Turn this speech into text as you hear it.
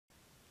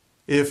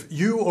If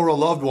you or a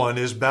loved one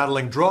is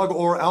battling drug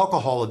or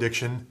alcohol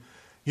addiction,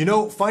 you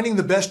know, finding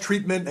the best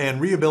treatment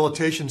and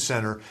rehabilitation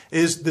center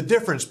is the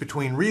difference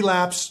between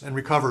relapse and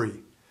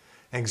recovery.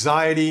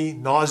 Anxiety,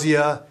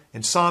 nausea,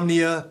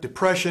 insomnia,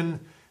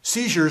 depression,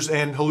 seizures,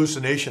 and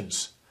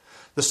hallucinations.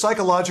 The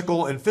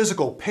psychological and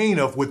physical pain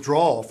of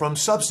withdrawal from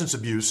substance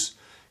abuse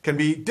can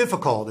be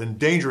difficult and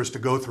dangerous to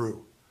go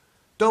through.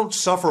 Don't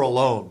suffer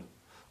alone.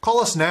 Call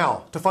us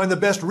now to find the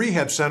best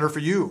rehab center for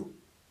you.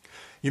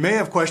 You may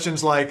have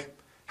questions like,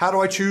 how do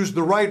I choose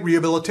the right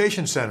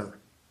rehabilitation center?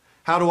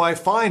 How do I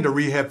find a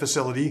rehab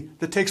facility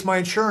that takes my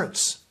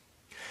insurance?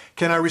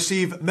 Can I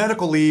receive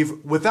medical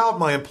leave without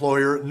my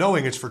employer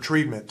knowing it's for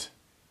treatment?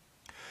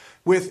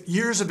 With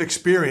years of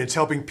experience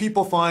helping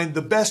people find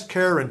the best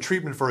care and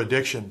treatment for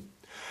addiction,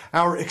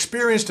 our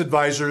experienced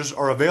advisors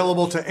are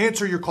available to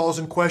answer your calls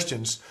and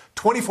questions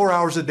 24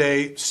 hours a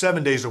day,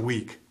 7 days a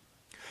week.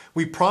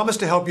 We promise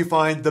to help you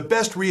find the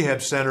best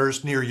rehab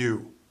centers near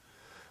you.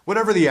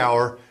 Whatever the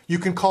hour, you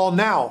can call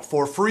now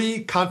for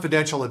free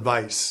confidential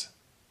advice.